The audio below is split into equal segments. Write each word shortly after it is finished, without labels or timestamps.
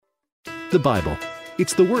The Bible.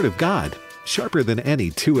 It's the Word of God, sharper than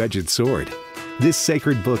any two-edged sword. This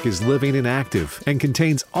sacred book is living and active and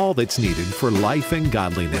contains all that's needed for life and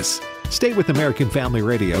godliness. Stay with American Family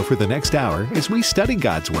Radio for the next hour as we study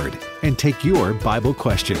God's Word and take your Bible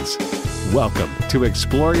questions. Welcome to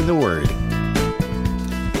Exploring the Word.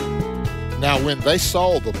 Now, when they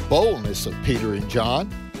saw the boldness of Peter and John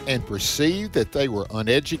and perceived that they were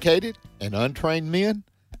uneducated and untrained men,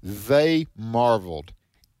 they marveled.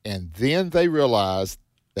 And then they realized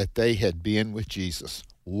that they had been with Jesus.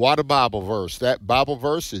 What a Bible verse. That Bible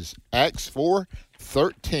verse is Acts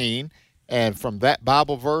 4:13. And from that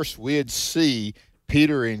Bible verse, we'd see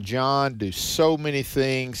Peter and John do so many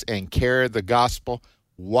things and carry the gospel.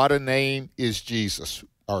 What a name is Jesus.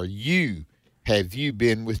 Have you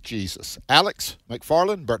been with Jesus? Alex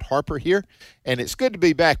McFarland, Bert Harper here, and it's good to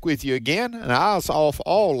be back with you again. And I was off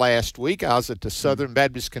all last week. I was at the Southern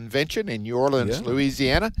Baptist Convention in New Orleans,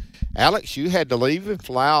 Louisiana. Alex, you had to leave and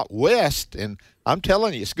fly out west, and I'm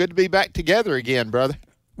telling you, it's good to be back together again, brother.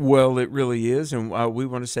 Well, it really is, and we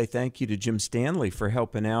want to say thank you to Jim Stanley for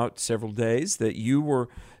helping out several days that you were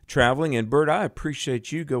traveling. And Bert, I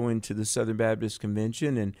appreciate you going to the Southern Baptist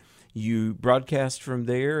Convention, and you broadcast from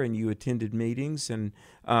there, and you attended meetings, and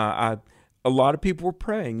a lot of people were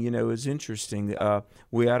praying. You know, it's interesting.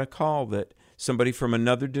 We had a call that somebody from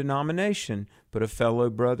another denomination, but a fellow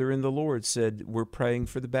brother in the Lord, said, we're praying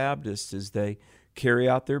for the Baptists as they carry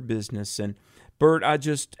out their business. And Bert, I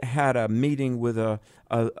just had a meeting with a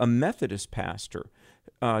Methodist pastor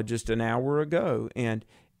just an hour ago, and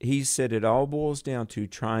he said it all boils down to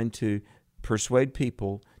trying to persuade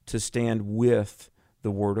people to stand with the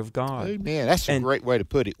Word of God. Amen. That's a great way to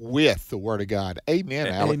put it, with the Word of God. Amen,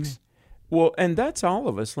 Alex. Amen. Well, and that's all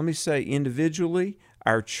of us. Let me say, individually,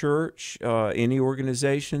 our church, any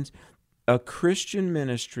organizations, a Christian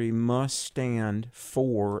ministry must stand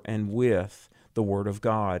for and with the Word of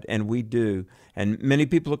God, and we do, and many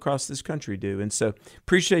people across this country do. And so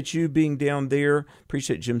appreciate you being down there,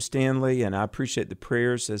 appreciate Jim Stanley, and I appreciate the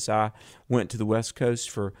prayers as I went to the West Coast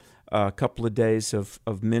for a couple of days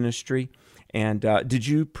of ministry. And did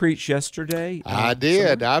you preach yesterday? I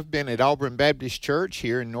did. I've been at Auburn Baptist Church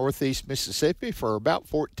here in Northeast Mississippi for about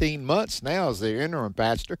 14 months now as their interim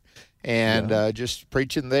pastor, and just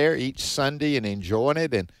preaching there each Sunday and enjoying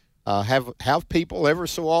it, and have people ever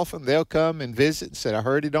so often. They'll come and visit and say, I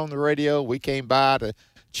heard it on the radio. We came by to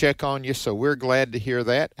check on you, so we're glad to hear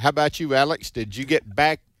that. How about you, Alex? Did you get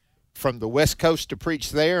back from the West Coast to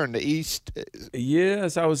preach there in the East?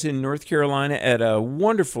 Yes, I was in North Carolina at a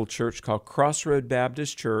wonderful church called Crossroad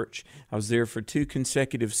Baptist Church. I was there for 2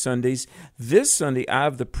 consecutive Sundays. This Sunday, I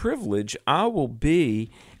have the privilege, I will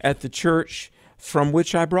be at the church from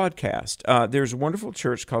which I broadcast. There's a wonderful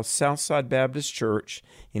church called Southside Baptist Church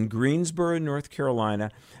in Greensboro, North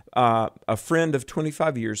Carolina. A friend of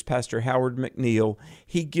 25 years, Pastor Howard McNeil,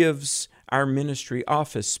 he gives our ministry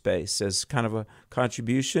office space as kind of a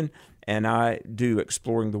contribution, and I do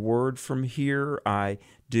Exploring the Word from here. I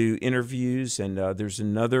do interviews, and there's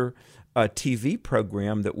another TV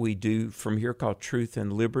program that we do from here called Truth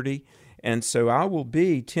and Liberty. And so I will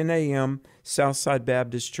be 10 a.m. Southside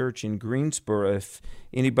Baptist Church in Greensboro if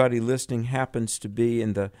anybody listening happens to be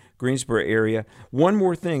in the Greensboro area. One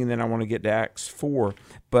more thing, and then I want to get to Acts 4.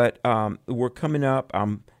 But we're coming up.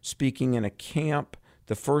 I'm speaking in a camp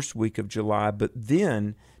the first week of July, but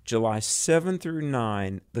then July 7 through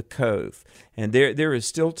 9, the Cove. And there is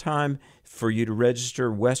still time for you to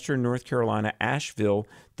register. Western North Carolina, Asheville,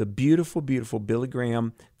 the beautiful, beautiful Billy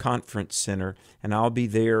Graham Conference Center. And I'll be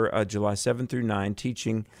there July 7 through 9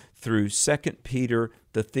 teaching through 2 Peter.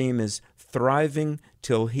 The theme is Thriving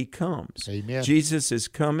Till He Comes. Amen. Jesus is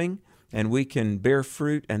coming, and we can bear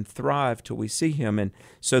fruit and thrive till we see Him. And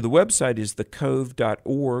so the website is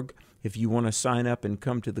thecove.org. If you want to sign up and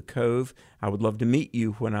come to the Cove, I would love to meet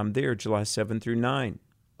you when I'm there, July 7 through 9.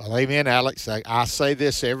 Well, amen, Alex. I say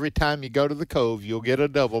this every time you go to the Cove, you'll get a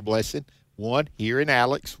double blessing. One, hearing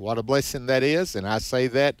Alex, what a blessing that is, and I say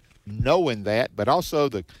that knowing that, but also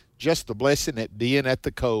just the blessing at being at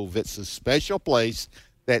the Cove. It's a special place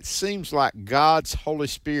that seems like God's Holy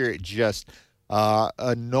Spirit just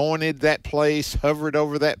anointed that place, hovered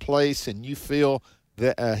over that place, and you feel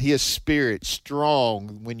His Spirit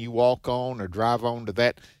strong when you walk on or drive on to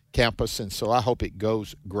that campus, and so I hope it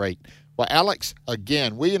goes great. Well, Alex,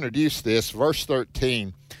 again, we introduced this, verse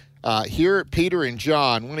 13. Here, Peter and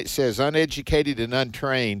John, when it says uneducated and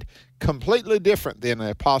untrained, completely different than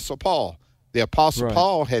the Apostle Paul. The Apostle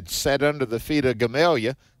Paul had sat under the feet of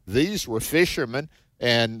Gamaliel. These were fishermen,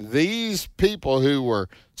 and these people who were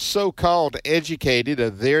so-called educated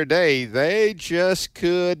of their day, they just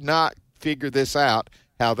could not figure this out,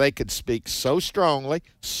 how they could speak so strongly,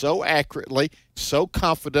 so accurately, so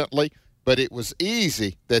confidently, but it was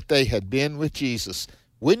easy that they had been with Jesus.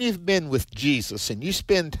 When you've been with Jesus and you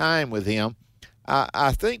spend time with him,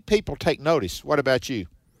 I think people take notice. What about you?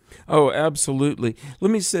 Oh, absolutely.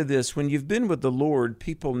 Let me say this. When you've been with the Lord,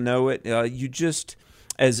 people know it. You just,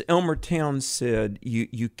 as Elmer Towns said,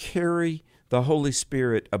 you carry the Holy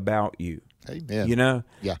Spirit about you. Amen. You know?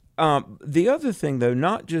 Yeah. The other thing, though,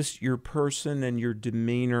 not just your person and your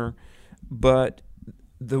demeanor, but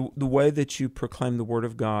the way that you proclaim the Word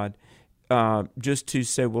of God, just to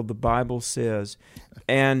say, well, the Bible says.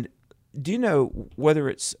 And do you know whether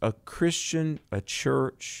it's a Christian, a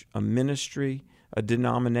church, a ministry, a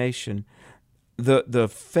denomination, the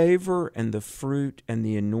favor and the fruit and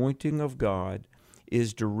the anointing of God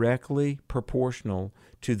is directly proportional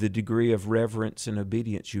to the degree of reverence and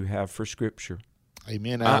obedience you have for Scripture.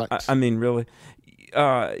 Amen, Alex. I mean, really,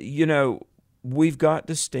 we've got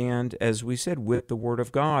to stand, as we said, with the Word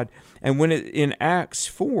of God. And when in Acts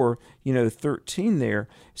 4, 13 there,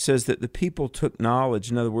 says that the people took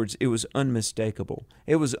knowledge. In other words, it was unmistakable.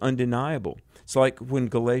 It was undeniable. It's like when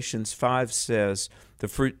Galatians 5 says, the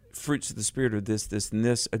fruits of the Spirit are this, this, and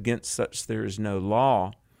this. Against such there is no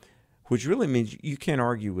law, which really means you can't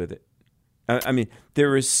argue with it. I mean,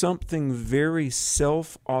 there is something very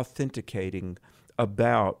self-authenticating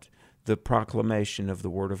about the proclamation of the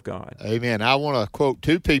Word of God. Amen. I want to quote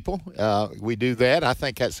two people. We do that. I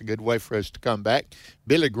think that's a good way for us to come back.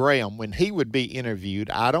 Billy Graham, when he would be interviewed,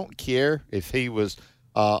 I don't care if he was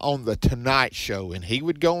on the Tonight Show, and he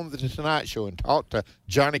would go on the Tonight Show and talk to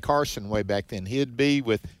Johnny Carson way back then. He'd be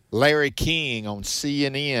with Larry King on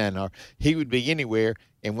CNN, or he would be anywhere.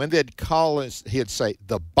 And when they'd call us, he'd say,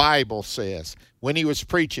 the Bible says. When he was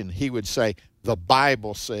preaching, he would say, the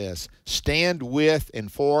Bible says. Stand with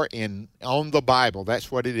and for and on the Bible.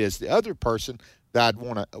 That's what it is. The other person that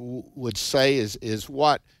would say is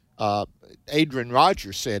what Adrian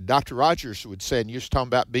Rogers said. Dr. Rogers would say, and you're talking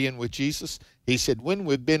about being with Jesus. He said, when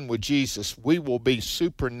we've been with Jesus, we will be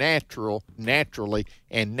supernatural naturally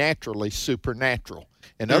and naturally supernatural.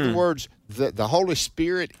 In other words, the Holy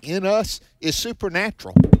Spirit in us is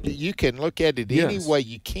supernatural. You can look at it any way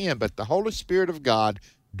you can, but the Holy Spirit of God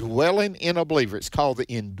dwelling in a believer, it's called the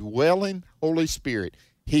indwelling Holy Spirit.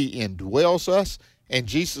 He indwells us, and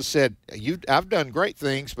Jesus said, I've done great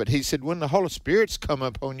things, but he said, when the Holy Spirit's come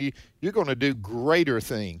upon you, you're going to do greater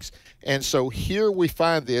things. And so here we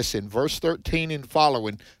find this in verse 13 and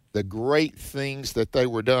following, the great things that they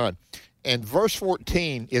were done. And verse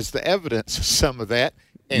 14 is the evidence of some of that.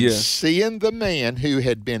 And seeing the man who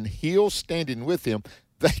had been healed standing with him,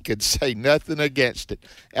 they could say nothing against it.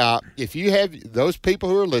 If you have those people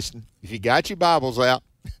who are listening, if you got your Bibles out,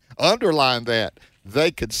 underline that.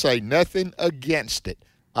 They could say nothing against it.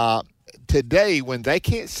 Today, when they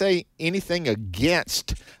can't say anything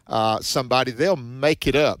against somebody, they'll make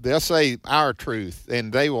it up. They'll say our truth,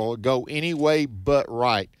 and they will go any way but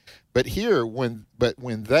right. But here, when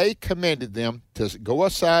they commanded them to go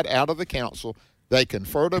aside out of the council, they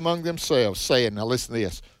conferred among themselves, saying, now listen to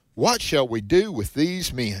this, what shall we do with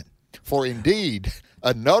these men? For indeed,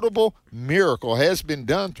 a notable miracle has been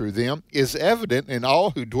done through them, is evident in all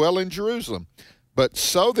who dwell in Jerusalem. But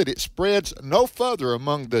so that it spreads no further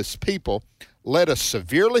among this people, let us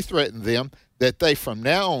severely threaten them that they from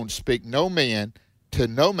now on speak no man to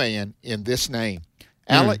no man in this name.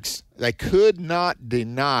 Alex, they could not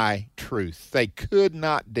deny truth. They could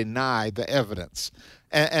not deny the evidence.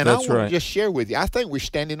 And I want to just share with you, I think we're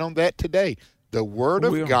standing on that today. The Word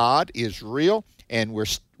of God is real, and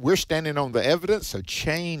we're standing on the evidence of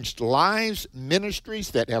changed lives,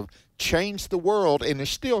 ministries that have changed the world, and are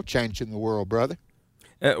still changing the world, brother.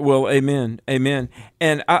 Well, amen, amen.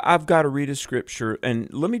 And I've got to read a scripture,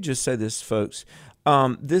 and let me just say this, folks.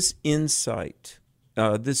 This insight,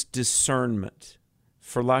 this discernment,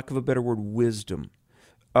 for lack of a better word, wisdom,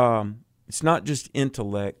 it's not just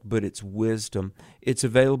intellect, but it's wisdom. It's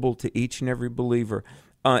available to each and every believer.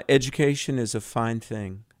 Education is a fine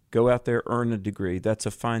thing. Go out there, earn a degree. That's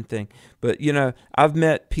a fine thing. But, I've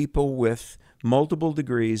met people with multiple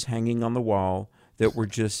degrees hanging on the wall that were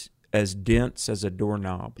just as dense as a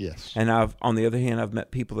doorknob. Yes. And on the other hand, I've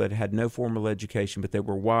met people that had no formal education, but they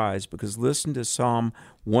were wise, because listen to Psalm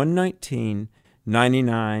 119,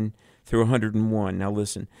 99 through 101. Now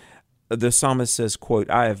listen. The psalmist says, quote,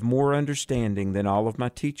 I have more understanding than all of my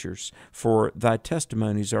teachers, for thy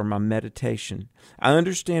testimonies are my meditation. I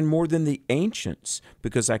understand more than the ancients,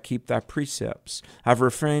 because I keep thy precepts. I've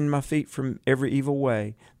refrained my feet from every evil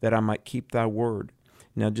way, that I might keep thy word.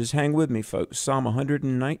 Now just hang with me, folks. Psalm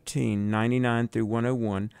 119, 99 through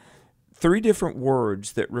 101. 3 different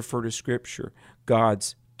words that refer to Scripture.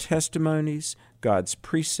 God's testimonies, God's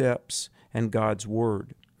precepts, and God's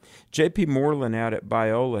Word. J.P. Moreland out at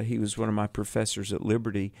Biola, he was one of my professors at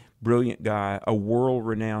Liberty, brilliant guy, a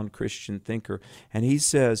world-renowned Christian thinker, and he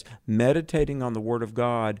says meditating on the Word of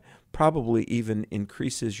God probably even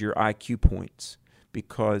increases your IQ points,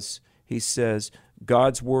 because he says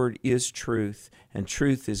God's Word is truth, and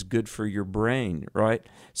truth is good for your brain, right?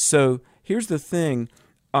 So here's the thing,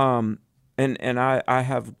 and I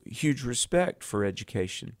have huge respect for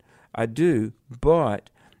education. I do, but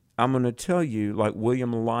I'm going to tell you, like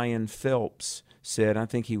William Lyon Phelps said, I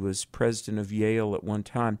think he was president of Yale at one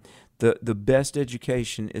time, the best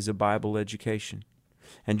education is a Bible education.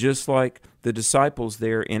 And just like the disciples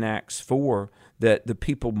there in Acts 4, that the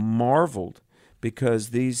people marveled because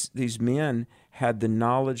these men had the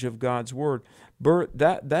knowledge of God's Word. Bert,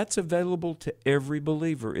 that's available to every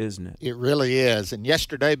believer, isn't it? It really is. And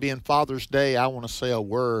yesterday being Father's Day, I want to say a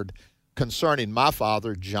word concerning my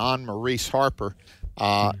father, John Maurice Harper.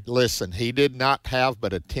 Listen, he did not have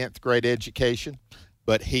but a 10th grade education,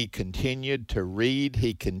 but he continued to read.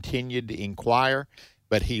 He continued to inquire,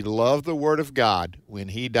 but he loved the Word of God. When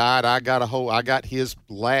he died, I got his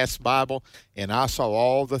last Bible, and I saw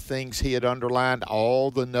all the things he had underlined, all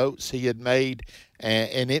the notes he had made,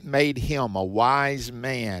 and it made him a wise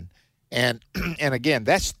man. And again,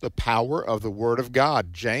 that's the power of the Word of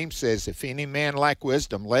God. James says, if any man lack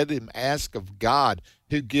wisdom, let him ask of God,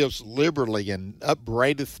 who gives liberally and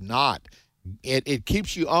upbraideth not. It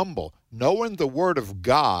keeps you humble. Knowing the Word of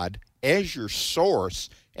God as your source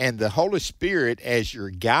and the Holy Spirit as your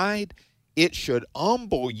guide, it should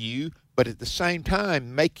humble you, but at the same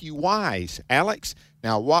time make you wise. Alex,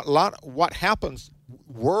 now what happens,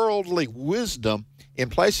 worldly wisdom, in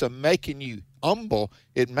place of making you humble,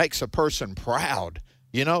 it makes a person proud.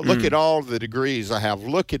 Look at all the degrees I have.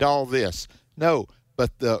 Look at all this. No,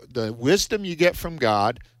 but the wisdom you get from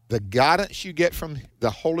God, the guidance you get from the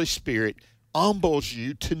Holy Spirit humbles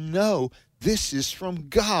you to know this is from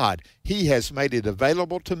God. He has made it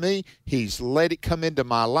available to me. He's let it come into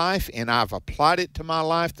my life, and I've applied it to my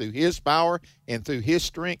life through His power and through His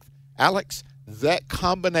strength. Alex, that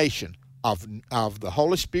combination of the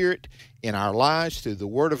Holy Spirit in our lives through the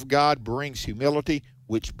Word of God brings humility,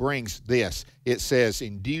 which brings this. It says,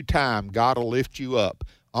 in due time, God will lift you up.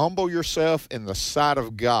 Humble yourself in the sight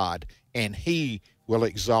of God, and He will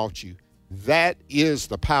exalt you. That is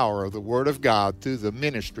the power of the Word of God through the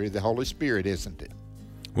ministry of the Holy Spirit, isn't it?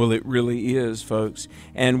 Well, it really is, folks.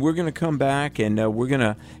 And we're going to come back, and we're going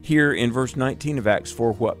to hear in verse 19 of Acts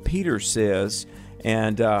 4 what Peter says,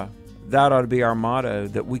 and that ought to be our motto,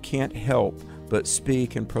 that we can't help but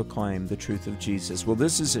speak and proclaim the truth of Jesus. Well,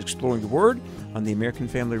 this is Exploring the Word on the American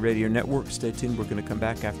Family Radio Network. Stay tuned. We're going to come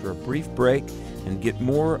back after a brief break and get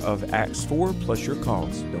more of Acts 4 plus your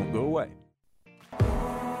calls. Don't go away.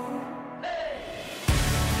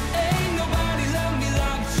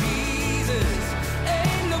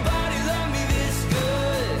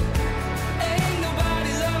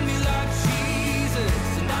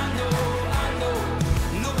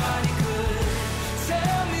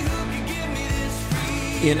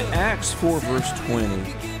 In Acts 4, verse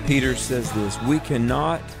 20, Peter says this, we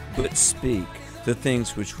cannot but speak the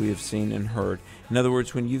things which we have seen and heard. In other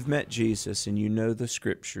words, when you've met Jesus and you know the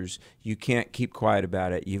Scriptures, you can't keep quiet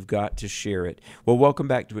about it. You've got to share it. Well, welcome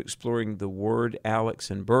back to Exploring the Word,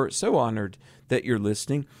 Alex and Bert. So honored that you're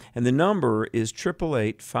listening. And the number is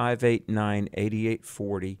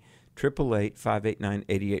 888-589-8840.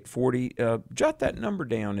 888-589-8840. Jot that number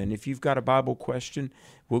down, and if you've got a Bible question,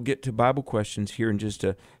 we'll get to Bible questions here in just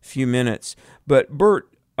a few minutes. But Bert,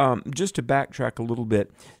 just to backtrack a little bit,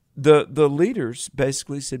 the leaders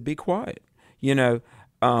basically said, be quiet,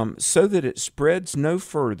 so that it spreads no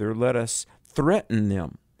further, let us threaten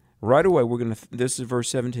them. Right away, this is verse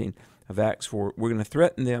 17 of Acts 4, we're going to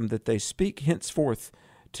threaten them that they speak henceforth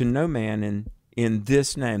to no man in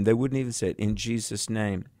this name. They wouldn't even say it, in Jesus'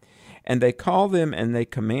 name. And they called them and they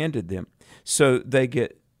commanded them. So they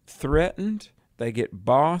get threatened, they get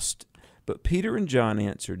bossed. But Peter and John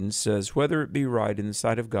answered and says, whether it be right in the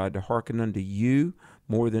sight of God to hearken unto you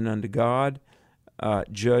more than unto God,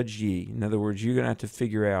 judge ye. In other words, you're going to have to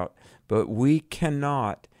figure out. But we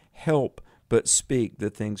cannot help but speak the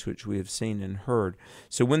things which we have seen and heard.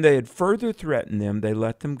 So when they had further threatened them, they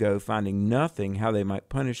let them go, finding nothing how they might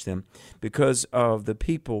punish them, because of the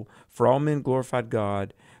people. For all men glorified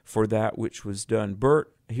God for that which was done.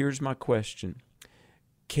 Bert, here's my question.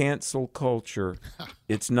 Cancel culture,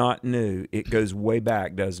 it's not new. It goes way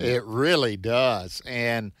back, doesn't it? It really does.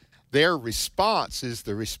 And their response is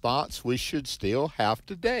the response we should still have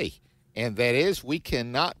today. and that is, we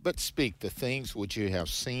cannot but speak the things which you have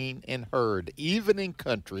seen and heard, even in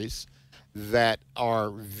countries that are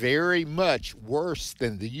very much worse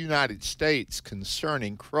than the United States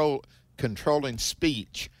concerning controlling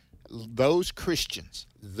speech. Those Christians,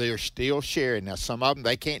 they're still sharing. Now, some of them,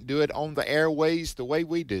 they can't do it on the airways the way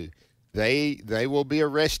we do. They will be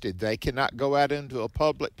arrested. They cannot go out into a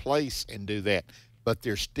public place and do that. But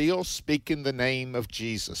they're still speaking the name of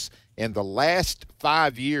Jesus. In the last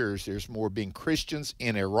 5 years, there's more been Christians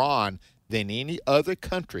in Iran than any other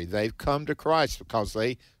country. They've come to Christ because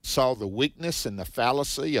they saw the weakness and the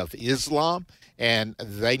fallacy of Islam, and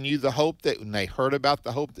they knew the hope that, when they heard about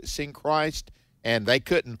the hope that's in Christ, and they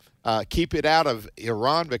couldn't keep it out of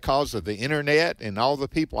Iran because of the internet and all the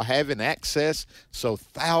people having access. So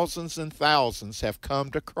thousands and thousands have come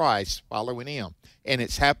to Christ following him. And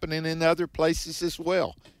it's happening in other places as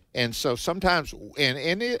well. And so sometimes,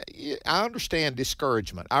 I understand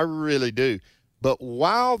discouragement. I really do. But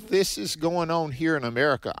while this is going on here in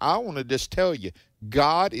America, I want to just tell you,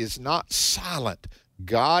 God is not silent.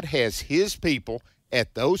 God has his people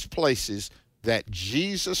at those places that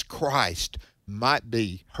Jesus Christ might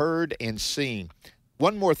be heard and seen.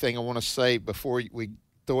 One more thing I want to say before we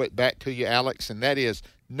throw it back to you, Alex, and that is,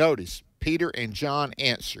 notice, Peter and John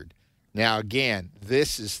answered. Now, again,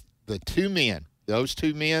 this is the two men, those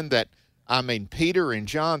two men that, Peter and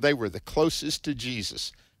John, they were the closest to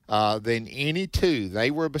Jesus than any two. They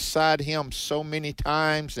were beside him so many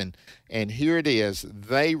times, and here it is.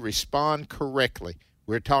 They respond correctly.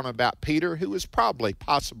 We're talking about Peter, who was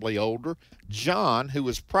possibly older, John, who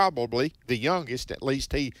was probably the youngest. At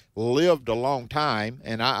least he lived a long time,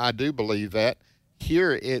 and I do believe that.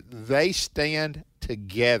 Here, they stand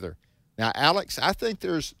together. Now, Alex, I think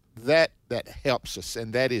there's that helps us,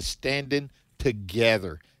 and that is standing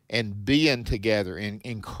together and being together and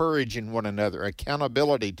encouraging one another,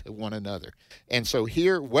 accountability to one another. And so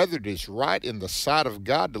here, whether it is right in the sight of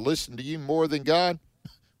God to listen to you more than God,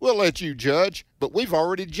 we'll let you judge, but we've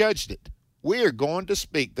already judged it. We are going to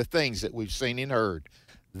speak the things that we've seen and heard.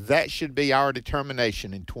 That should be our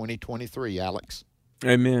determination in 2023, Alex.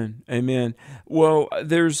 Amen. Amen. Well,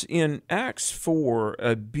 there's in Acts 4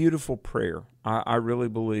 a beautiful prayer. I really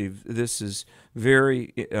believe this is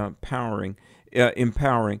very empowering.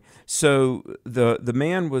 So the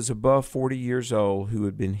man was above 40 years old who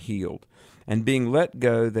had been healed. And being let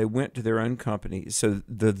go, they went to their own company. So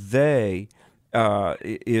the they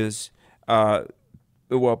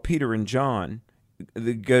Peter and John,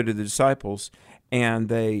 they go to the disciples, and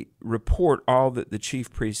they report all that the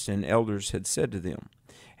chief priests and elders had said to them.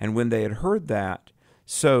 And when they had heard that,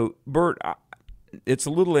 so Bert, it's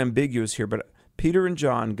a little ambiguous here, but Peter and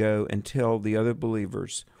John go and tell the other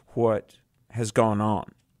believers what has gone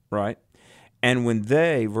on, right? And when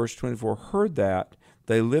they, verse 24, heard that,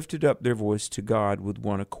 they lifted up their voice to God with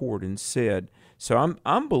one accord and said, so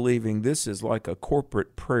I'm believing this is like a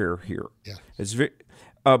corporate prayer here. Yeah. It's very,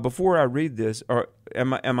 before I read this,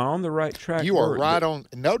 am I on the right track? You are right on.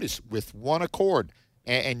 Notice, with one accord.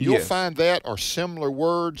 And you'll find that are similar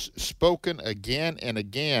words spoken again and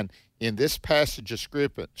again in this passage of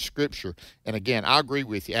Scripture. And again, I agree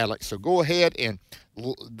with you, Alex. So go ahead, and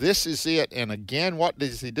this is it. And again, what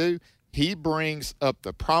does he do? He brings up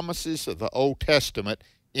the promises of the Old Testament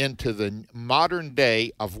into the modern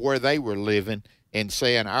day of where they were living and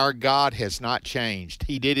saying, our God has not changed.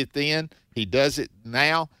 He did it then. He does it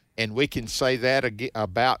now. And we can say that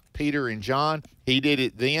about Peter and John. He did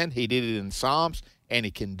it then. He did it in Psalms. And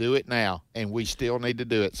he can do it now, and we still need to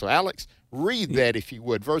do it. So, Alex, read that, if you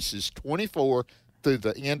would, verses 24 through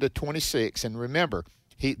the end of 26. And remember,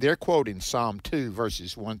 they're quoting Psalm 2,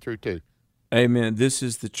 verses 1 through 2. Amen. This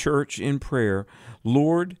is the church in prayer.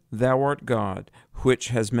 Lord, thou art God, which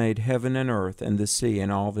has made heaven and earth and the sea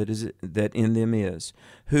and all that in them is,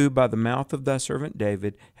 who by the mouth of thy servant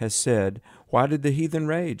David has said, why did the heathen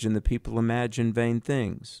rage and the people imagine vain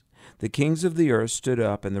things? The kings of the earth stood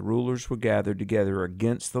up, and the rulers were gathered together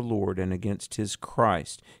against the Lord and against his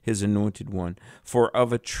Christ, his anointed one. For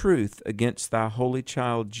of a truth against thy holy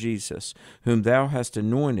child Jesus, whom thou hast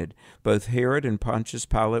anointed, both Herod and Pontius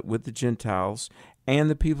Pilate with the Gentiles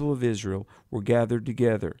and the people of Israel were gathered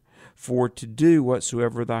together, for to do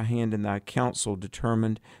whatsoever thy hand and thy counsel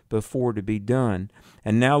determined before to be done.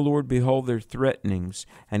 And now, Lord, behold their threatenings,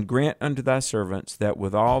 and grant unto thy servants that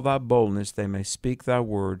with all thy boldness they may speak thy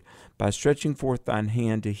word, by stretching forth thine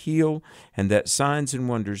hand to heal, and that signs and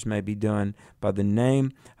wonders may be done by the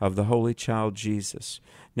name of the holy child Jesus.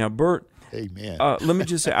 Now, Bert, amen. Let me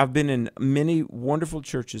just say, I've been in many wonderful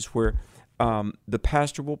churches where the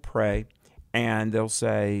pastor will pray, and they'll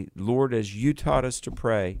say, Lord, as you taught us to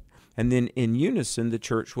pray, And then in unison, the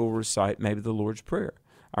church will recite maybe the Lord's Prayer.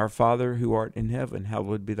 Our Father who art in heaven,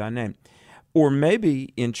 hallowed be thy name. Or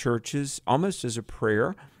maybe in churches, almost as a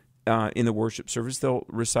prayer, in the worship service, they'll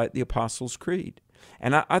recite the Apostles' Creed.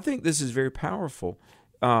 And I think this is very powerful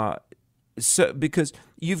because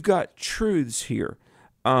you've got truths here.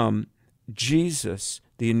 Jesus,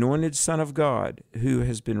 the anointed Son of God, who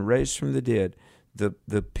has been raised from the dead,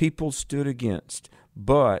 the people stood against,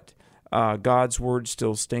 but God's word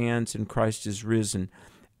still stands and Christ is risen.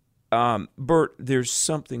 Bert, there's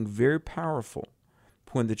something very powerful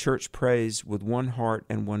when the church prays with one heart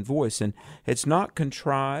and one voice. And it's not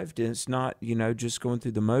contrived, and it's not, just going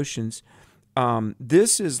through the motions.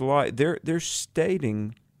 This is like they're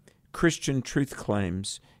stating Christian truth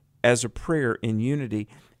claims as a prayer in unity.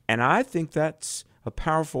 And I think that's a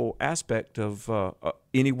powerful aspect of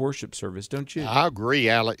any worship service, don't you? I agree,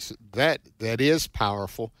 Alex. That is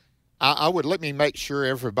powerful. I would let me make sure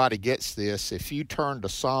everybody gets this. If you turn to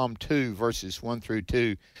Psalm 2, verses 1 through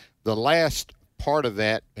 2, the last part of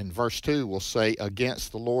that in verse 2 will say,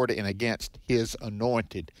 against the Lord and against his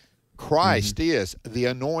anointed. Christ is the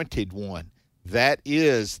anointed one. That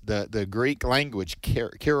is the Greek language,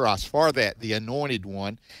 kyros, for that, the anointed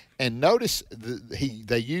one. And notice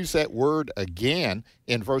they use that word again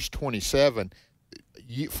in verse 27,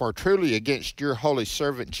 for truly against your holy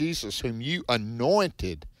servant Jesus, whom you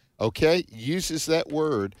anointed, uses that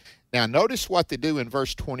word. Now notice what they do in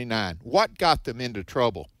verse 29. What got them into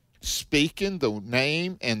trouble? Speaking the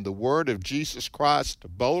name and the word of Jesus Christ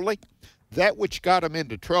boldly. That which got them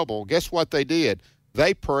into trouble, guess what they did?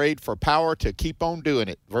 They prayed for power to keep on doing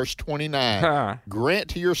it. Verse 29, grant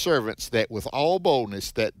to your servants that with all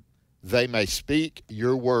boldness that they may speak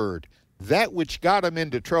your word. That which got them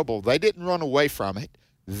into trouble, they didn't run away from it.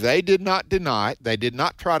 They did not deny it. They did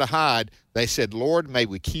not try to hide. They said, Lord, may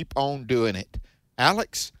we keep on doing it.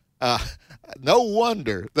 Alex, no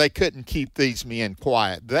wonder they couldn't keep these men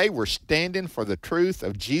quiet. They were standing for the truth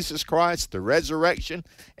of Jesus Christ, the resurrection,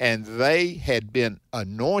 and they had been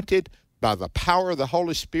anointed by the power of the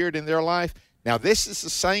Holy Spirit in their life. Now, this is the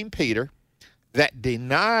same Peter that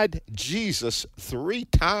denied Jesus 3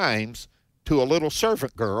 times to a little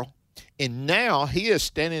servant girl, and now he is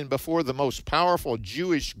standing before the most powerful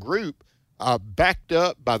Jewish group backed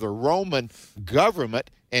up by the Roman government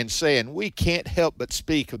and saying, we can't help but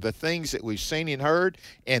speak of the things that we've seen and heard.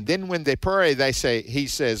 And then when they pray, he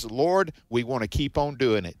says, Lord, we want to keep on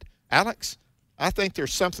doing it. Alex, I think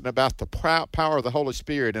there's something about the power of the Holy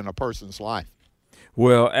Spirit in a person's life.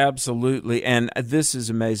 Well, absolutely. And this is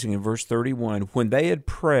amazing. In verse 31, when they had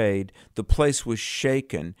prayed, the place was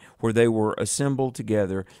shaken where they were assembled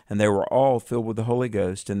together, and they were all filled with the Holy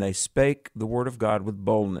Ghost, and they spake the word of God with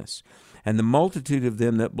boldness. And the multitude of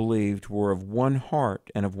them that believed were of one heart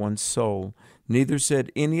and of one soul. Neither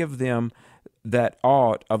said any of them that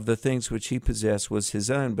aught of the things which he possessed was his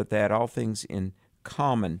own, but they had all things in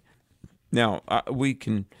common. Now, we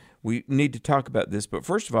need to talk about this, but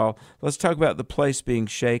first of all, let's talk about the place being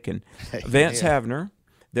shaken. Vance Havner,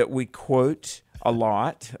 that we quote a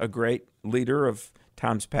lot, a great leader of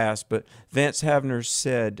times past, but Vance Havner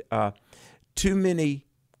said, too many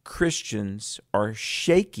Christians are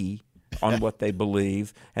shaky on what they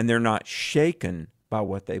believe, and they're not shaken by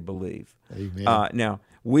what they believe. Amen. Now,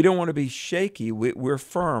 we don't want to be shaky. We're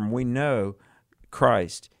firm. We know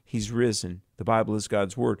Christ. He's risen. The Bible is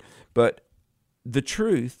God's word. But the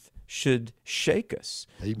truth should shake us.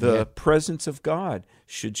 Amen. The presence of God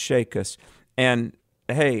should shake us. And,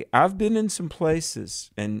 hey, I've been in some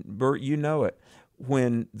places, and Bert, you know it,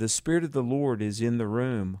 when the Spirit of the Lord is in the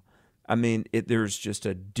room, I mean, there's just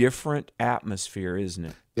a different atmosphere, isn't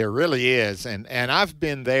it? There really is. And I've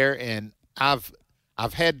been there, and I've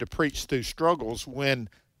had to preach through struggles when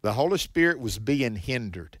the Holy Spirit was being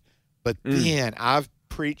hindered. But then I've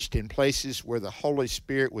preached in places where the Holy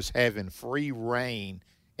Spirit was having free reign.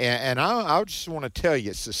 And I just want to tell you,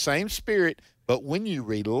 it's the same Spirit, but when you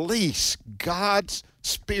release God's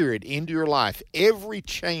Spirit into your life, every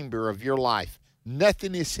chamber of your life,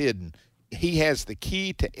 nothing is hidden. He has the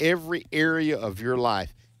key to every area of your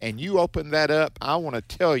life. And you open that up, I want to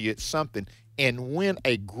tell you it's something. And when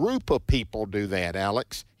a group of people do that,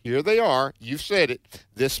 Alex, here they are, you've said it,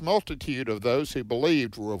 this multitude of those who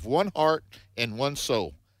believed were of one heart and one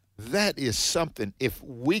soul. That is something, if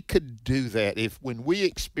we could do that, when we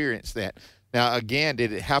experience that. Now, again,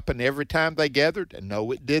 did it happen every time they gathered?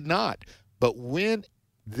 No, it did not. But when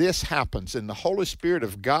this happens and the Holy Spirit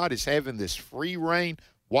of God is having this free reign,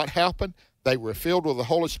 what happened? They were filled with the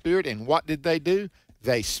Holy Spirit, and what did they do?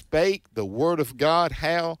 They spake the word of God.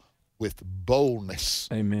 How? with boldness.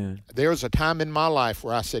 Amen. There was a time in my life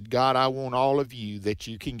where I said, God, I want all of you that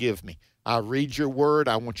you can give me. I read your word.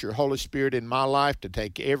 I want your Holy Spirit in my life to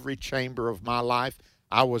take every chamber of my life.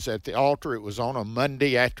 I was at the altar. It was on a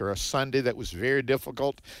Monday after a Sunday that was very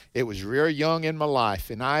difficult. It was very young in my life,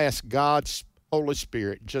 and I asked God's Holy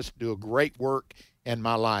Spirit just to do a great work in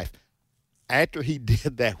my life. After he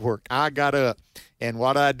did that work, I got up, and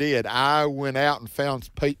what I did, I went out and found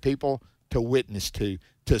people to witness to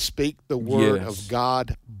speak the word of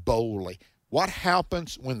God boldly. What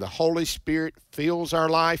happens when the Holy Spirit fills our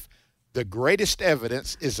life? The greatest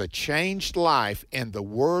evidence is a changed life and the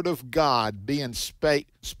word of God being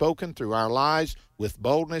spoken through our lives with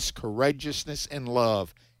boldness, courageousness, and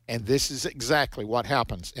love. And this is exactly what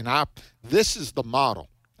happens. And this is the model.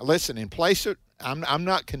 Listen, in place of, I'm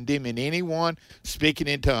not condemning anyone speaking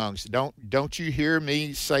in tongues. Don't you hear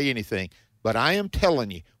me say anything. But I am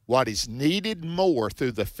telling you, what is needed more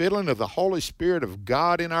through the filling of the Holy Spirit of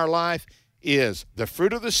God in our life is the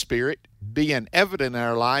fruit of the Spirit being evident in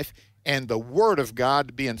our life and the Word of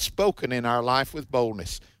God being spoken in our life with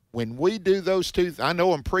boldness. When we do those two, I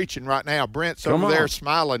know I'm preaching right now. Brent's over there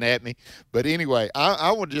smiling at me. But anyway,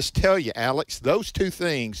 I will just tell you, Alex, those two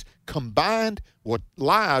things combined,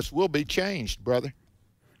 lives will be changed, brother.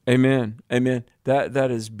 Amen. Amen. That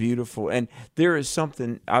is beautiful. And there is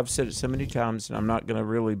something, I've said it so many times, and I'm not going to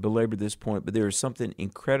really belabor this point, but there is something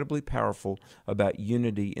incredibly powerful about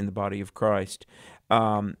unity in the body of Christ.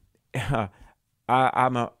 I'm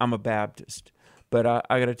a Baptist, but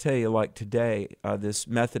I got to tell you, like today, this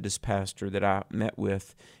Methodist pastor that I met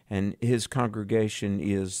with, and his congregation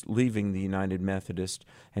is leaving the United Methodist,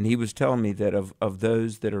 and he was telling me that of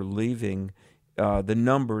those that are leaving, the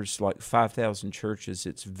numbers, like 5,000 churches,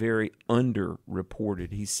 it's very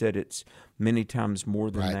underreported. He said it's many times more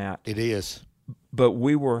than that. It is. But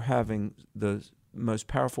we were having the most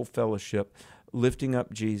powerful fellowship, lifting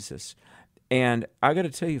up Jesus. And I got to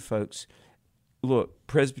tell you, folks, look,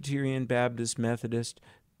 Presbyterian, Baptist, Methodist,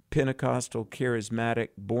 Pentecostal, Charismatic,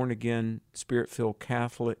 born-again, Spirit-filled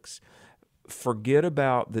Catholics, forget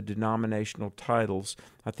about the denominational titles.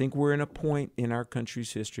 I think we're in a point in our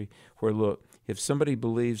country's history where, look, if somebody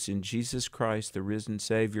believes in Jesus Christ, the risen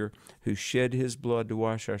Savior, who shed his blood to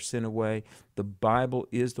wash our sin away, the Bible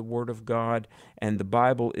is the Word of God, and the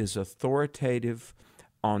Bible is authoritative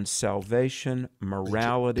on salvation,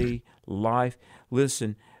 morality, life.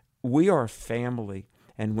 Listen, we are family,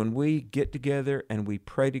 and when we get together and we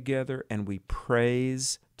pray together and we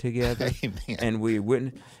praise together, Amen. And we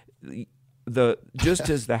witness, just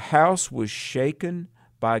as the house was shaken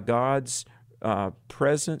by God's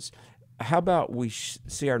presence, how about we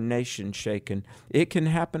see our nation shaken? It can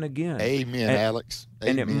happen again. Amen, Alex.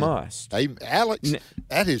 And Amen. it must. Alex,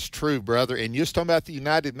 that is true, brother. And you're talking about the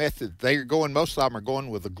United Methodist. They're going, most of them are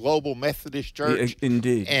going with the Global Methodist Church.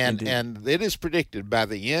 Indeed. And it is predicted by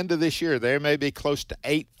the end of this year, there may be close to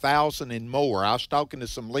 8,000 and more. I was talking to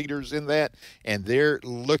some leaders in that, and they're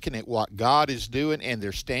looking at what God is doing, and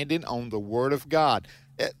they're standing on the Word of God.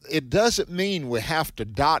 It doesn't mean we have to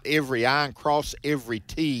dot every I and cross every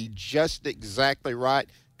T just exactly right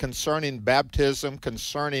concerning baptism,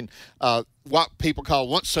 concerning what people call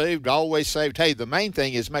once saved, always saved. Hey, the main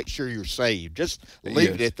thing is make sure you're saved. Just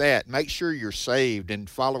leave it at that. Make sure you're saved and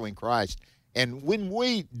following Christ. And when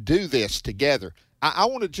we do this together, I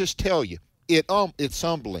want to just tell you, it's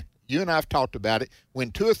humbling. You and I have talked about it.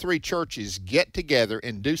 When 2 or 3 churches get together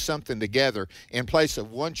and do something together in place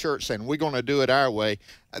of one church saying we're going to do it our way,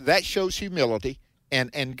 that shows humility,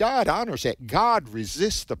 and God honors that. God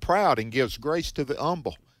resists the proud and gives grace to the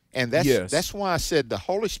humble. And that's why I said the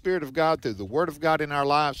Holy Spirit of God through the Word of God in our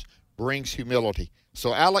lives brings humility.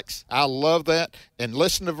 So, Alex, I love that. And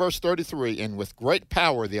listen to verse 33. And with great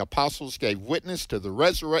power the apostles gave witness to the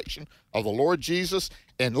resurrection of the Lord Jesus.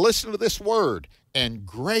 And listen to this word. And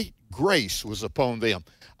great grace was upon them.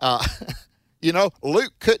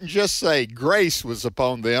 Luke couldn't just say grace was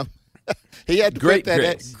upon them. He had to put that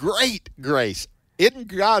at great grace. Isn't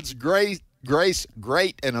God's grace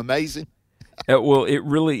great and amazing? Well, it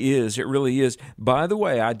really is. It really is. By the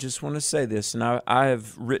way, I just want to say this, and I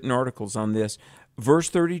have written articles on this. Verse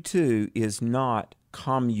 32 is not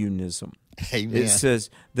communism. Amen. It says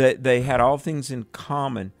that they had all things in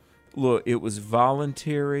common. Look, it was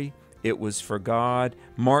voluntary. It was for God.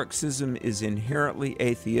 Marxism is inherently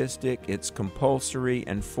atheistic. It's compulsory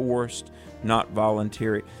and forced, not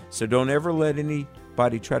voluntary. So don't ever let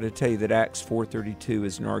anybody try to tell you that Acts 4:32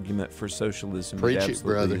 is an argument for socialism. Preach it,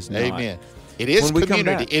 brother. Is not. Amen. It is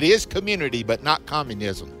community. It is community, but not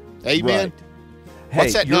communism. Amen. Right.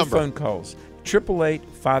 What's that your number? Phone calls,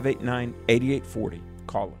 888-589-8840.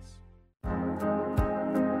 Call us.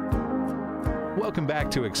 Welcome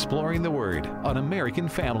back to Exploring the Word on American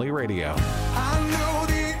Family Radio. I know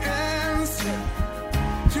the answer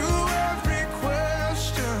to every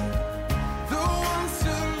question, the one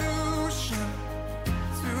solution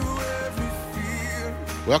to every fear.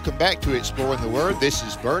 Welcome back to Exploring the Word. This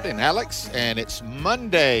is Bert and Alex, and it's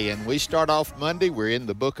Monday, and we start off Monday. We're in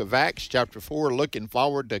the book of Acts, chapter 4, looking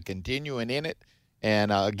forward to continuing in it.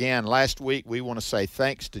 And again, last week, we want to say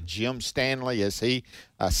thanks to Jim Stanley as he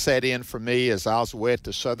sat in for me as I was away at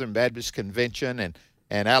the Southern Baptist Convention.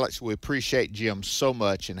 And Alex, we appreciate Jim so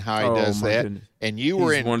much and how he does that. Goodness. And you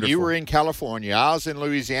were in California. I was in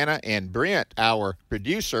Louisiana, and Brent, our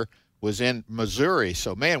producer, was in Missouri.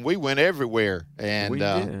 So, man, we went everywhere.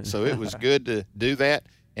 And so it was good to do that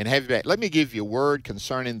and have you back. Let me give you a word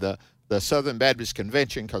concerning the Southern Baptist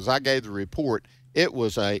Convention, because I gave the report. It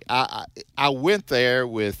was I went there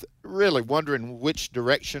with really wondering which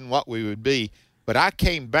direction, what we would be, but I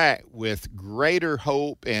came back with greater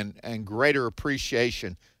hope and greater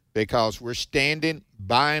appreciation, because we're standing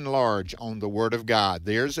by and large on the Word of God.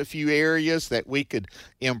 There's a few areas that we could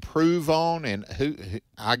improve on, and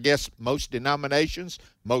I guess most denominations,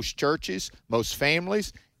 most churches, most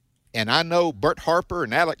families, and I know Bert Harper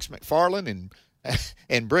and Alex McFarland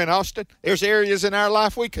and Brent Austin, there's areas in our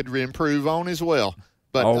life we could improve on as well.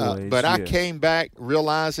 But I came back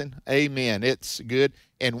realizing, amen, it's good.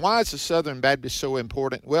 And why is the Southern Baptist so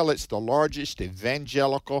important? Well, it's the largest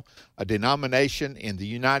evangelical denomination in the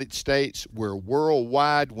United States. We're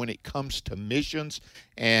worldwide when it comes to missions.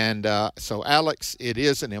 And so, Alex, it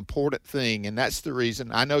is an important thing, and that's the reason.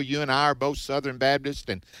 I know you and I are both Southern Baptist,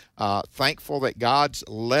 and thankful that God's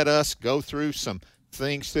let us go through some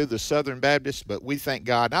things through the Southern Baptist, but we thank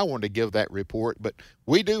God. I wanted to give that report, but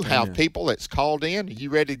we do have people that's called in. Are you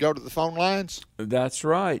ready to go to the phone lines? That's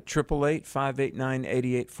right,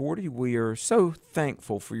 888-589-8840. We are so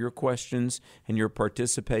thankful for your questions and your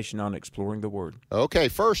participation on Exploring the Word. Okay,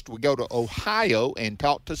 first we go to Ohio and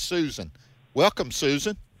talk to Susan. Welcome,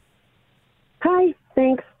 Susan. Hi,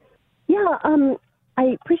 thanks. Yeah, I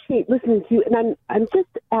appreciate listening to you, and I'm just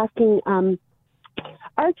asking,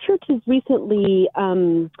 our church is recently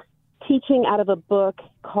teaching out of a book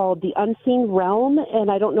called The Unseen Realm,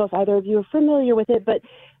 and I don't know if either of you are familiar with it, but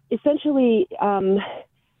essentially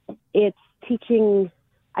it's teaching,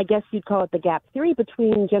 I guess you'd call it the gap theory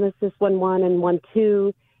between Genesis 1:1 and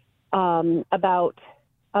 1:2 about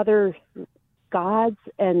other gods,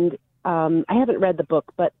 and I haven't read the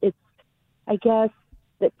book, but it's, I guess,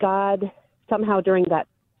 that God somehow during that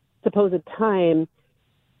supposed time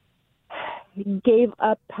gave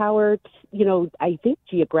up power, I think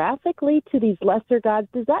geographically to these lesser gods.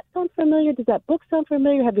 Does that sound familiar? Does that book sound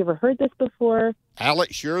familiar? Have you ever heard this before?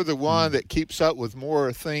 Alex, you're the one that keeps up with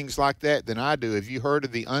more things like that than I do. Have you heard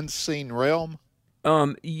of The Unseen Realm?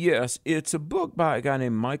 Yes, it's a book by a guy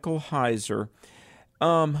named Michael Heiser.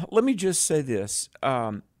 Let me just say this.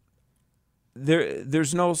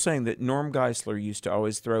 There's an old saying that Norm Geisler used to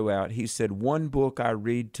always throw out. He said, "One book I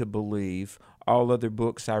read to believe, all other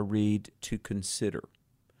books I read to consider."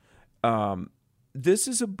 This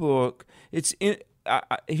is a book.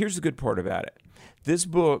 Here's the good part about it. This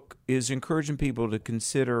book is encouraging people to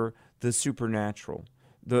consider the supernatural,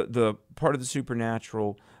 the part of the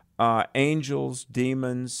supernatural, angels,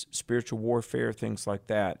 demons, spiritual warfare, things like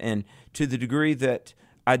that. And to the degree that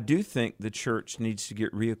I do think the church needs to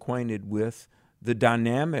get reacquainted with the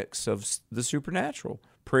dynamics of the supernatural.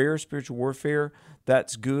 Prayer, spiritual warfare,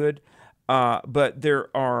 that's good. But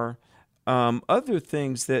there are other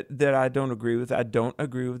things that I don't agree with. I don't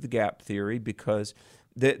agree with the gap theory, because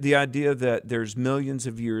the idea that there's millions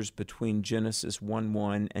of years between Genesis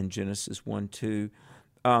 1:1 and Genesis 1:2,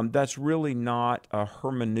 that's really not a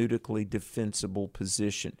hermeneutically defensible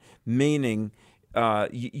position, meaning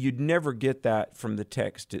you'd never get that from the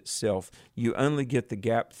text itself. You only get the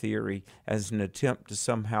gap theory as an attempt to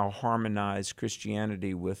somehow harmonize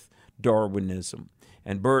Christianity with Darwinism.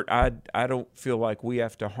 And Bert, I don't feel like we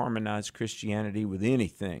have to harmonize Christianity with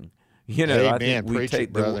anything. Amen. I think we Preach take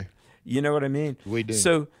it, brother. You know what I mean? We do.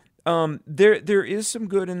 So there is some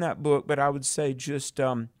good in that book, but I would say just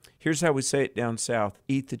here's how we say it down south: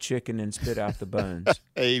 eat the chicken and spit out the bones.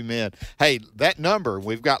 Amen. Hey, that number,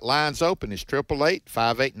 we've got lines open, is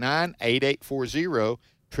 888-589-8840,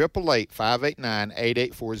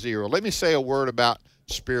 888-589-8840. Let me say a word about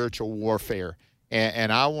spiritual warfare,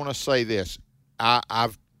 and I want to say this.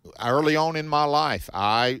 I've early on in my life,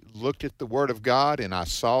 I looked at the Word of God, and I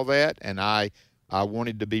saw that, and I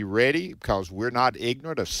wanted to be ready, because we're not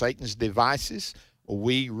ignorant of Satan's devices.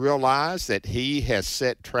 We realize that he has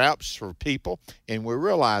set traps for people, and we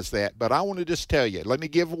realize that. But I want to just tell you, let me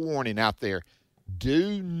give a warning out there.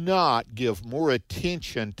 Do not give more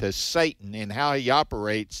attention to Satan and how he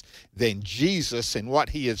operates than Jesus and what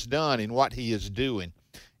he has done and what he is doing.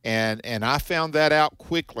 And I found that out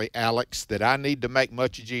quickly, Alex, that I need to make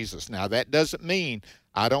much of Jesus. Now, that doesn't mean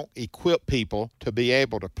I don't equip people to be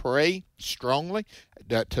able to pray strongly,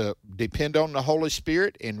 to depend on the Holy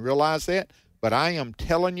Spirit and realize that. But I am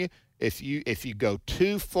telling you, if you go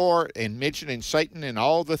too far in mentioning Satan and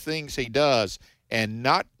all the things he does and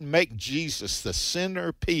not make Jesus the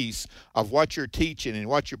centerpiece of what you're teaching and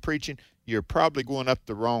what you're preaching, you're probably going up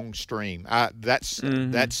the wrong stream. That's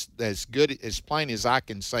as good, as plain as I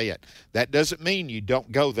can say it. That doesn't mean you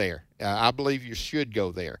don't go there. I believe you should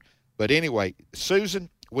go there. But anyway, Susan,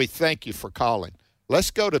 we thank you for calling. Let's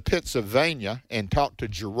go to Pennsylvania and talk to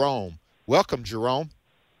Jerome. Welcome, Jerome.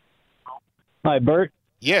 Hi, Bert.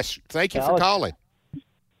 Yes, thank you for Alex. calling.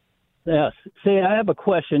 Yes. See, I have a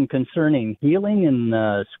question concerning healing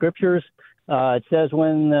in Scriptures. It says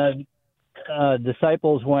when the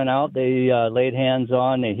disciples went out, they laid hands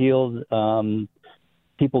on, they healed.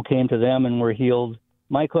 People came to them and were healed.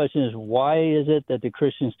 My question is, why is it that the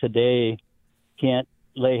Christians today can't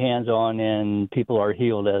lay hands on and people are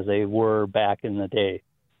healed as they were back in the day?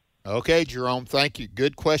 Okay, Jerome, thank you.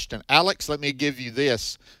 Good question. Alex, let me give you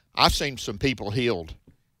this. I've seen some people healed.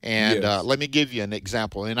 And Yes. let me give you an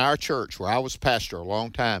example. In our church, where I was pastor a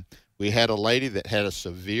long time, we had a lady that had a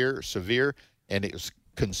severe, and it was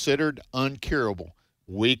considered uncurable.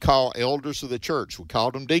 We call elders of the church. We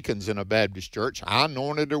called them deacons in a Baptist church. I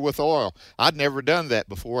anointed her with oil. I'd never done that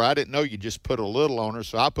before. I didn't know you just put a little on her,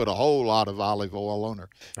 so I put a whole lot of olive oil on her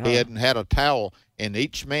head and had a towel. And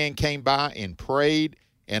each man came by and prayed.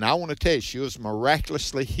 And I want to tell you, she was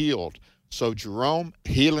miraculously healed. So, Jerome,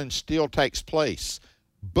 healing still takes place.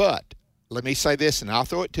 But let me say this, and I'll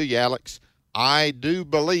throw it to you, Alex. I do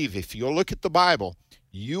believe if you'll look at the Bible,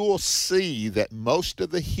 you will see that most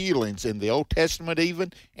of the healings in the Old Testament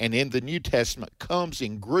even and in the New Testament comes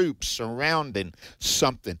in groups surrounding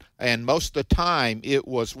something. And most of the time it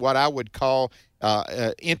was what I would call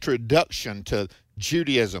introduction to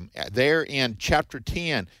Judaism. There in chapter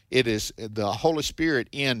 10, it is the Holy Spirit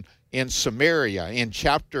in Samaria. In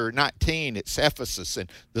chapter 19, it's Ephesus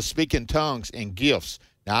and the speaking tongues and gifts.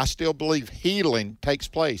 Now, I still believe healing takes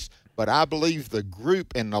place, but I believe the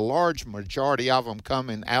group and the large majority of them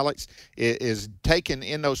coming, Alex, is taken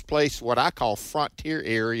in those places, what I call frontier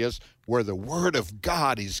areas, where the Word of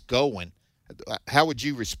God is going. How would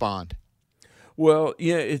you respond? Well,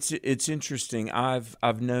 yeah, it's interesting.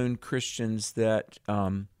 I've known Christians that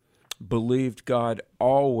believed God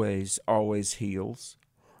always heals.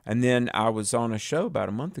 And then I was on a show about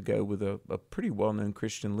a month ago with a pretty well-known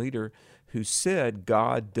Christian leader who said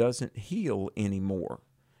God doesn't heal anymore.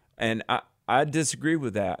 And I disagree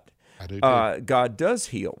with that. I do too. God does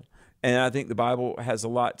heal. And I think the Bible has a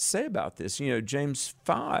lot to say about this. James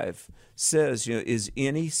 5 says, is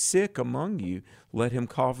any sick among you? Let him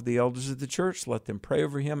call for the elders of the church. Let them pray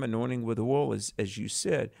over him, anointing with oil, as you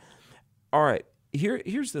said. All right,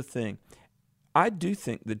 here's the thing. I do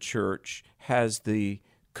think the church has the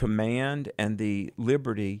command and the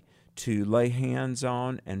liberty to lay hands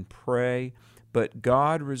on and pray, but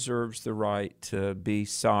God reserves the right to be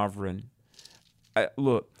sovereign.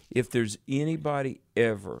 Look, if there's anybody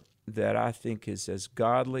ever that I think is as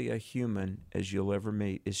godly a human as you'll ever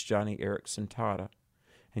meet, it's Johnny Erickson Tata.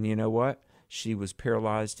 And you know what? She was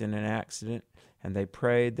paralyzed in an accident, and they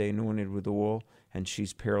prayed, they anointed with oil, and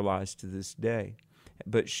she's paralyzed to this day.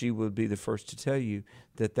 But she would be the first to tell you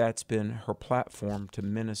that that's been her platform to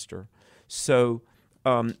minister. So,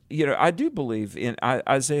 I do believe in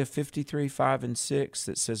Isaiah 53, 5 and 6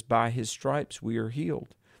 that says, by his stripes we are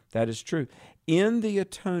healed. That is true. In the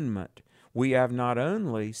atonement, we have not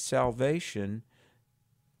only salvation,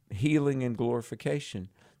 healing, and glorification.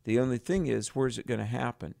 The only thing is, where's it going to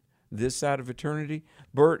happen? This side of eternity?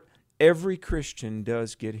 Bert, every Christian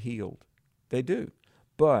does get healed. They do.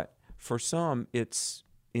 But for some, it's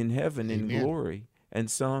in heaven in glory, and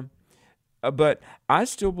some. But I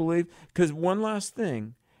still believe, because one last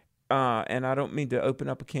thing, and I don't mean to open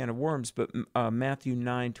up a can of worms, but Matthew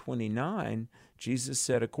 9:29, Jesus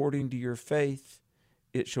said, according to your faith,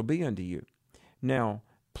 it shall be unto you. Now,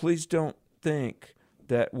 please don't think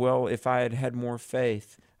that, well, if I had had more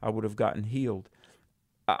faith, I would have gotten healed.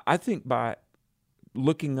 I think by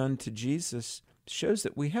looking unto Jesus shows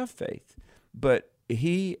that we have faith, but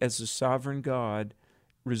he, as a sovereign God,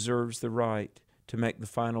 reserves the right to make the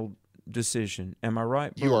final decision. Am I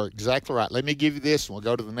right, Bert? You are exactly right. Let me give you this, and we'll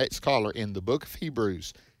go to the next caller. In the book of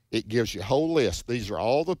Hebrews, it gives you a whole list. These are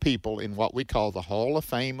all the people in what we call the Hall of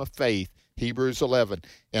Fame of Faith Hebrews 11.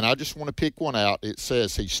 And I just want to pick one out. It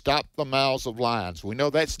says he stopped the mouths of lions. We know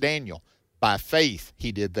that's Daniel. By faith,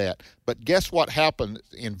 he did that. But guess what happened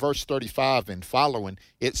in verse 35 and following?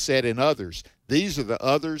 It said in others. These are the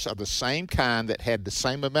others of the same kind that had the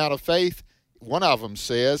same amount of faith. One of them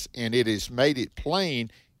says, and it is made it plain,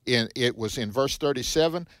 it was in verse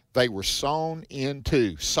 37, they were sawed in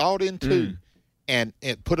two, and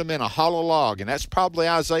it put them in a hollow log. And that's probably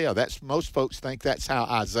Isaiah. Most folks think that's how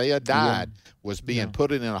Isaiah died, was being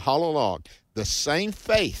put in a hollow log. The same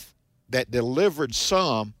faith that delivered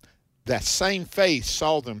some, that same faith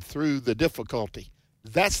saw them through the difficulty.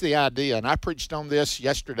 That's the idea. And I preached on this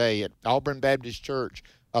yesterday at Auburn Baptist Church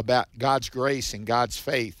about God's grace and God's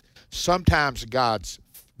faith. Sometimes God's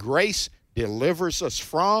grace delivers us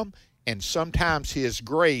from, and sometimes his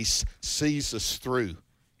grace sees us through.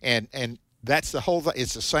 And that's the whole thing.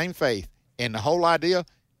 It's the same faith. And the whole idea,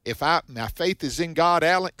 if my faith is in God,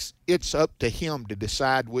 Alex, it's up to him to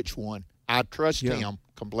decide which one. I trust him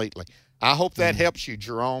completely. I hope that helps you,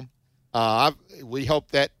 Jerome. We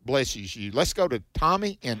hope that blesses you. Let's go to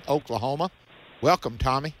Tommy in Oklahoma. Welcome,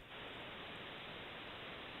 Tommy.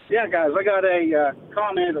 Yeah, guys, I got a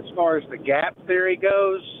comment as far as the gap theory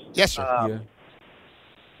goes. Yes, sir.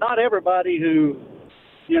 Not everybody who,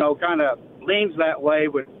 kind of leans that way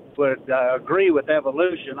would agree with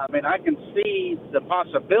evolution. I mean, I can see the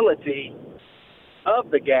possibility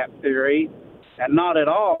of the gap theory and not at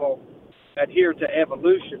all adhere to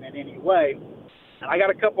evolution in any way. And I got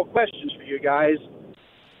a couple questions for you guys.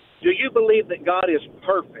 Do you believe that God is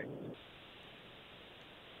perfect?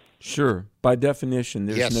 Sure. By definition,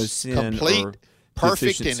 there's no sin complete, or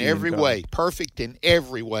perfect in every God. way. Perfect in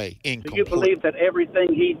every way. Do you believe that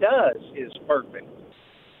everything he does is perfect?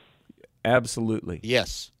 Absolutely.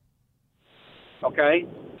 Yes. Okay.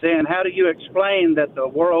 Then how do you explain that the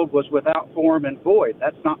world was without form and void?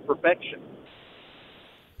 That's not perfection.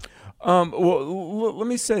 Well, let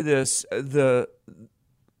me say this.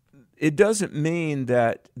 It doesn't mean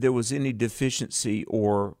that there was any deficiency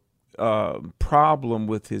or problem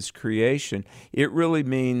with his creation. It really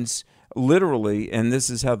means literally, and this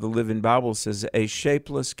is how the Living Bible says, a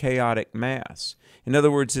shapeless, chaotic mass. In other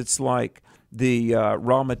words, it's like the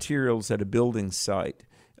raw materials at a building site.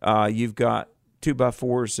 You've got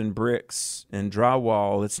 2x4s and bricks and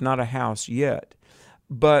drywall. It's not a house yet.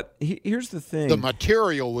 But here's the thing. The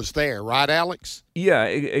material was there, right, Alex? Yeah,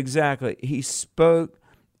 exactly. He spoke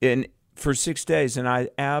for 6 days, and I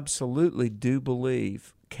absolutely do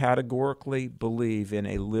categorically believe in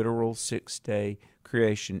a literal 6-day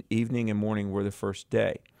creation. Evening and morning were the first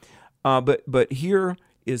day. But here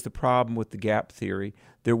is the problem with the gap theory.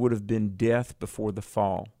 There would have been death before the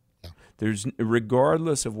fall. Yeah.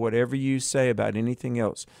 Regardless of whatever you say about anything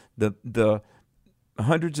else, the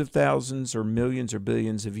hundreds of thousands or millions or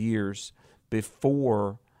billions of years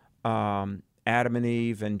before Adam and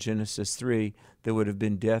Eve and Genesis 3, there would have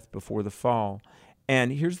been death before the fall.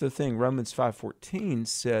 And here's the thing, Romans 5:14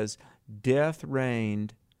 says, death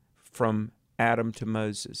reigned from Adam to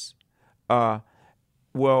Moses.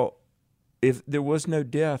 Well, if there was no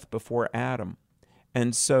death before Adam,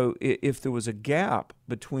 and so if there was a gap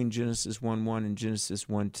between Genesis 1:1 and Genesis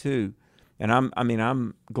 1:2, and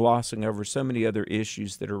I'm glossing over so many other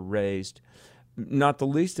issues that are raised, not the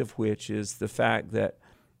least of which is the fact that,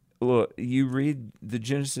 look, you read the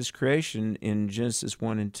Genesis creation in Genesis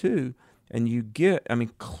 1 and 2, and you get,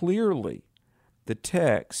 clearly the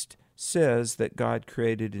text says that God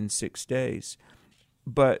created in 6 days.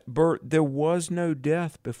 But, Bert, there was no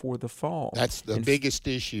death before the fall. That's the biggest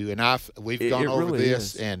issue, and we've gone over really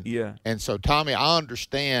this. is. And so, Tommy, I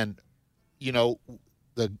understand, the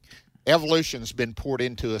evolution's been poured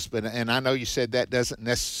into us, and I know you said that doesn't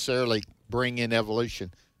necessarily bring in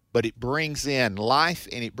evolution, but it brings in life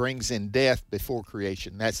and it brings in death before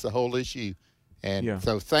creation. That's the whole issue. And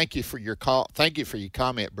so thank you for your call. Thank you for your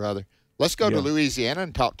comment, brother. Let's go to Louisiana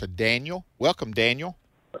and talk to Daniel. Welcome, Daniel.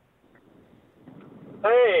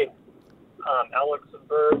 Hey, Alex and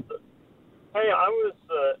Bert. Hey,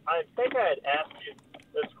 I think I had asked you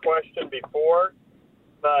this question before,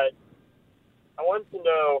 but I wanted to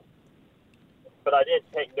know, but I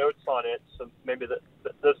didn't take notes on it, so maybe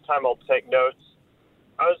this time I'll take notes.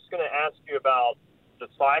 I was going to ask you about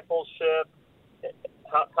discipleship.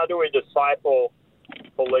 How do we disciple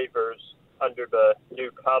believers under the new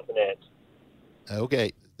covenant?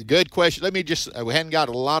 Okay, good question. Let me we hadn't got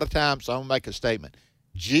a lot of time, so I'm going to make a statement.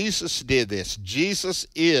 Jesus did this. Jesus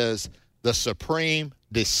is the supreme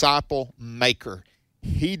disciple maker.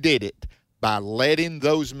 He did it by letting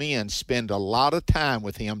those men spend a lot of time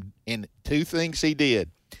with him in two things he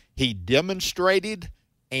did. He demonstrated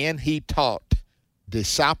and he taught.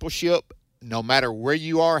 Discipleship no matter where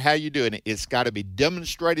you are, how you're doing it, it's got to be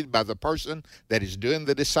demonstrated by the person that is doing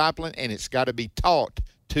the discipling, and it's got to be taught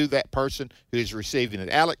to that person who is receiving it.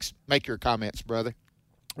 Alex, make your comments, brother.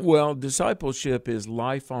 Well, discipleship is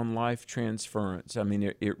life-on-life transference. I mean,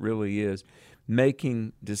 it really is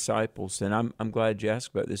making disciples. And I'm glad you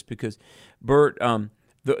asked about this because, Bert,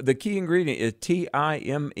 the key ingredient is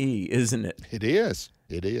time, isn't it? It is.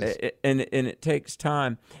 It is. And it takes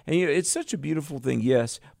time. And it's such a beautiful thing.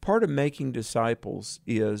 Yes, part of making disciples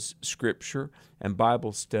is Scripture and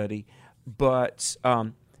Bible study, but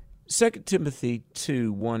 2 Timothy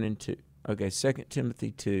 2, 1 and 2. Okay, 2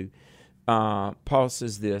 Timothy 2. Paul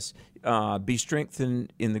says this, be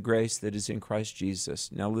strengthened in the grace that is in Christ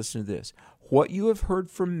Jesus. Now listen to this. What you have heard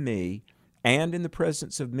from me and in the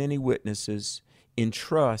presence of many witnesses,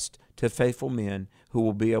 entrust to faithful men who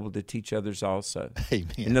will be able to teach others also.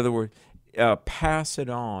 Amen. In other words, pass it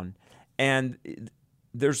on. And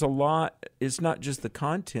there's a lot, it's not just the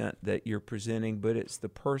content that you're presenting, but it's the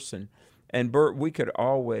person. And Bert, we could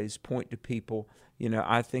always point to people,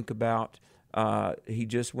 I think about he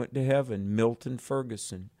just went to heaven, Milton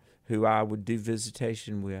Ferguson, who I would do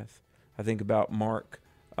visitation with. I think about Mark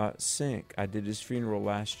Sink. I did his funeral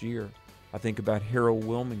last year. I think about Harold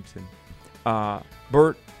Wilmington.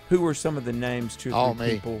 Bert, who were some of the names to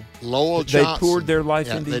people? Lowell Johnson. They poured their life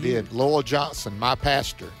into they you. Did. Lowell Johnson, my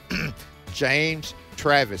pastor. James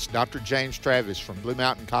Travis, Dr. James Travis from Blue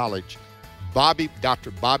Mountain College.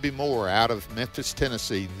 Dr. Bobby Moore out of Memphis,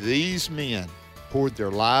 Tennessee. These men poured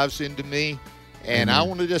their lives into me, and I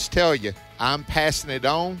want to just tell you, I'm passing it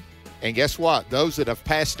on, and guess what? Those that I've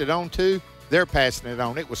passed it on to, they're passing it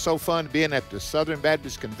on. It was so fun being at the Southern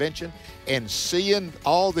Baptist Convention and seeing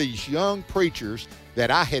all these young preachers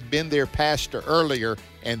that I had been their pastor earlier,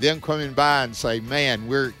 and them coming by and say, man,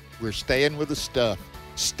 we're staying with the stuff.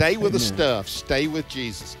 Stay with the stuff. Stay with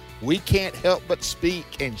Jesus. We can't help but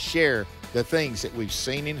speak and share the things that we've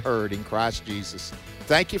seen and heard in Christ Jesus.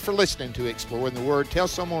 Thank you for listening to Exploring the Word. Tell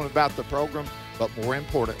someone about the program, but more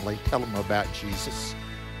importantly, tell them about Jesus.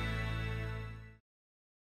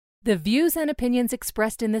 The views and opinions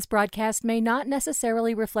expressed in this broadcast may not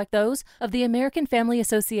necessarily reflect those of the American Family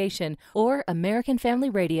Association or American Family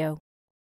Radio.